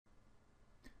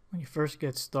When you first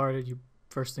get started,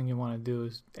 first thing you want to do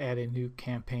is add a new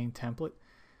campaign template.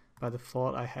 By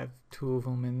default, I have 2 of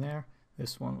them in there.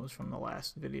 This one was from the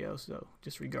last video, so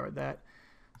disregard that.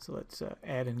 So let's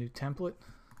add a new template.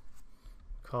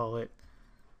 Call it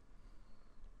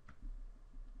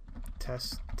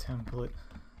test template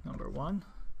number 1.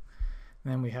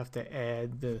 And then we have to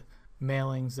add the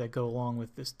mailings that go along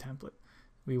with this template.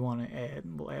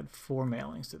 We'll add 4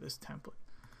 mailings to this template.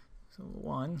 So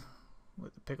 1,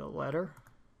 we'll pick a letter.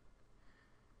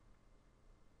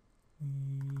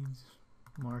 Leads,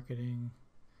 marketing,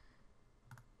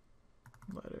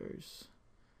 letters.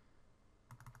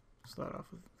 Start off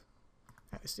with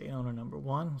estate owner number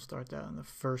 1. We'll start that on the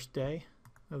first day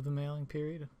of the mailing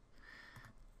period.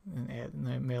 And add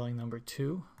mailing number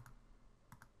 2.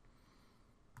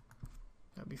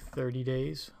 That'll be 30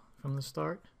 days from the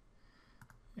start.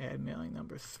 Add mailing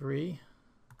number 3.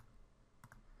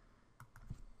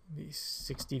 Be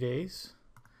 60 days.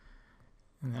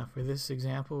 And now for this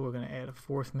example, we're going to add a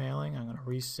 4th mailing. I'm going to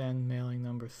resend mailing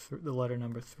number the letter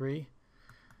number 3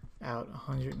 out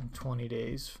 120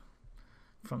 days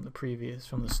from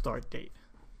the start date.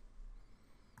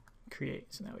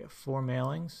 Create. So now we have 4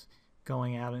 mailings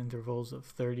going out in intervals of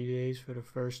 30 days for the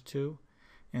first 2,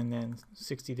 and then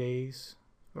 60 days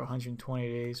or 120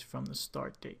 days from the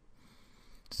start date.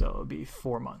 So it'll be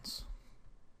 4 months.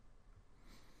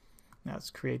 Now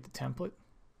let's create the template.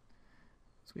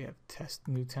 So we have test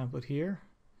new template here.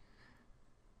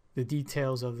 The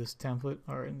details of this template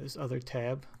are in this other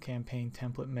tab, campaign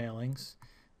template mailings.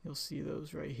 You'll see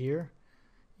those right here.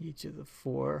 Each of the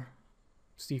 4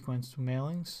 sequenced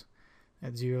mailings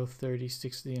at 0, 30,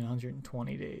 60, and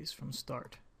 120 days from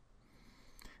start.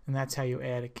 And that's how you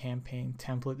add a campaign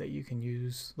template that you can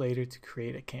use later to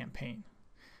create a campaign,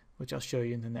 which I'll show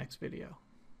you in the next video.